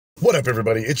What up,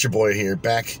 everybody? It's your boy here,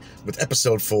 back with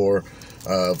episode 4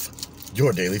 of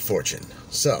Your Daily Fortune.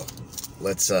 So,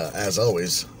 let's, as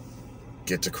always,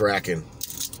 get to cracking.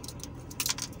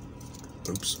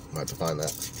 Oops, I have to find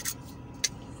that.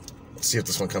 Let's see if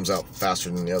this one comes out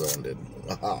faster than the other one did.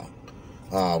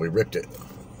 Ah, we ripped it.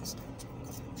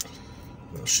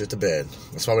 Oh, shit to bed.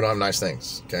 That's why we don't have nice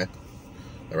things, okay?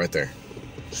 Right there.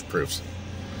 Just proves.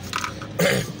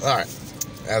 Alright,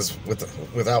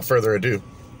 without further ado,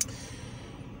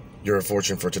 your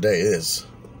fortune for today is: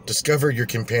 discover your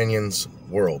companion's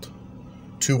world.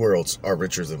 2 worlds are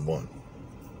richer than 1.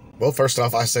 Well, first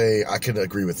off, I say I could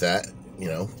agree with that. You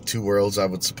know, 2 worlds, I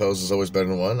would suppose, is always better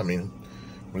than 1. I mean,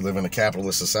 we live in a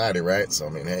capitalist society, right? So, I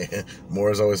mean, hey,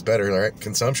 more is always better, right?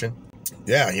 Consumption.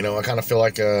 Yeah, you know, I kind of feel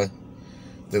like they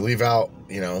leave out,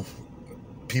 you know,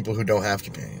 people who don't have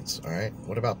companions, all right?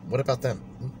 What about them?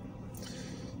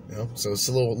 You know, so it's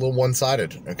a little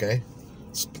one-sided, okay?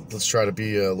 Let's try to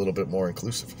be a little bit more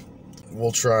inclusive.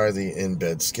 We'll try the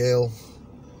in-bed scale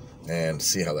and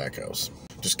see how that goes.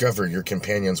 Discover your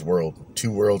companion's world. 2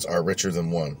 worlds are richer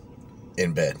than 1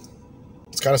 in bed.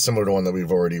 It's kind of similar to one that we've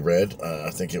already read. I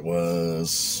think it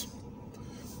was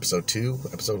episode 2,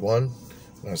 episode 1.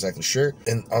 Not exactly sure.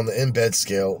 And on the in-bed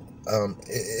scale,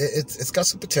 it's got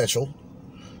some potential,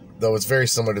 though it's very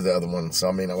similar to the other one. So,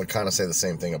 I mean, I would kind of say the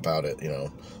same thing about it, you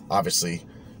know. Obviously,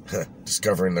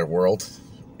 discovering their world,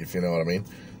 if you know what I mean.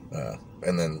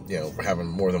 And then, you know, having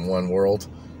more than 1 world,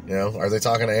 you know. Are they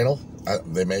talking anal?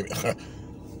 They may be.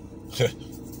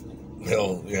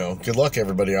 Well, you know, good luck,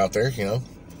 everybody out there, you know.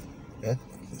 Yeah,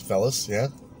 fellas, yeah.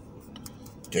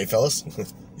 Gay fellas,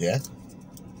 yeah.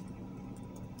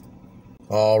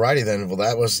 Alrighty then. Well,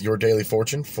 that was your daily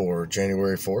fortune for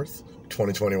January 4th,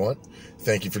 2021.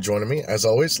 Thank you for joining me. As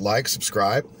always, like,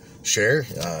 subscribe, share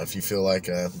if you feel like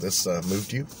this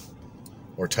moved you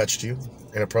or touched you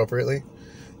inappropriately.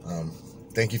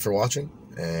 Thank you for watching,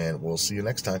 and we'll see you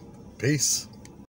next time. Peace.